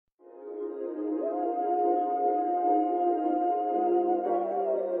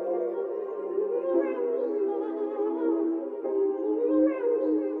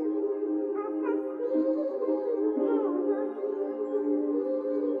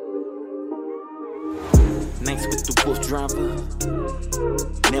Nights with the WooFDriver,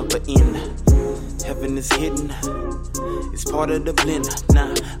 never end. Heaven is hidden, it's part of the blend.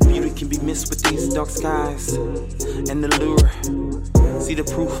 Nah, beauty can be missed with these dark skies and the lure. See the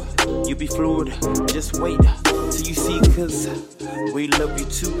proof, you'll be floored. Just wait till you see, cause we love you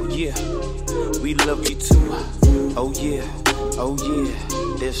too, yeah. We love you too, oh yeah, oh yeah.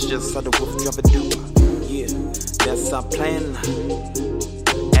 That's just how the WooFDriver do, yeah. That's our plan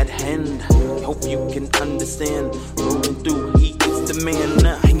at hand. Hope you can understand. Rolling through, he is the man.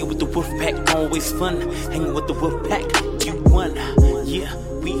 Hanging with the wolf pack, always fun. Hanging with the wolf pack, you won. Yeah,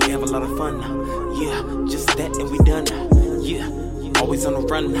 we have a lot of fun. Yeah, just that and we done. Yeah, always on the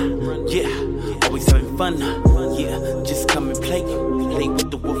run. Yeah, always having fun. Yeah, just come and play with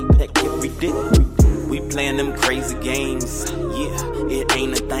the wolf pack every day. We playing them crazy games. Yeah, it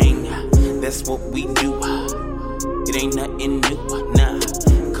ain't a thing. That's what we do. It ain't nothing new, nah.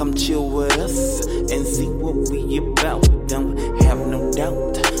 Come chill with us and see what we about. Don't have no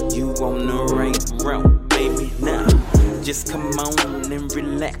doubt, you on the right route, baby. Now, just come on and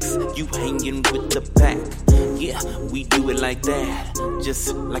relax. You hanging with the pack. Yeah, we do it like that,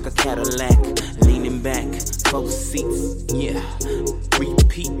 just like a Cadillac. Leaning back, both seats, yeah.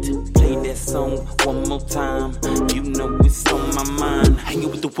 Repeat, play that song one more time. You know it's on my mind.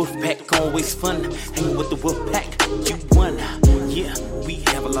 Hanging with the wolf pack, always fun. Hanging with the wolf pack, you won. Yeah, we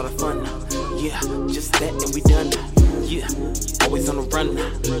have a lot of fun. Yeah, just that and we done. Yeah, always on the run.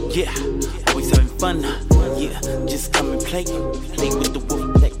 Yeah, always having fun. Yeah, just come and play with the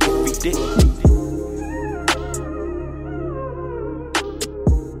wolf pack every day.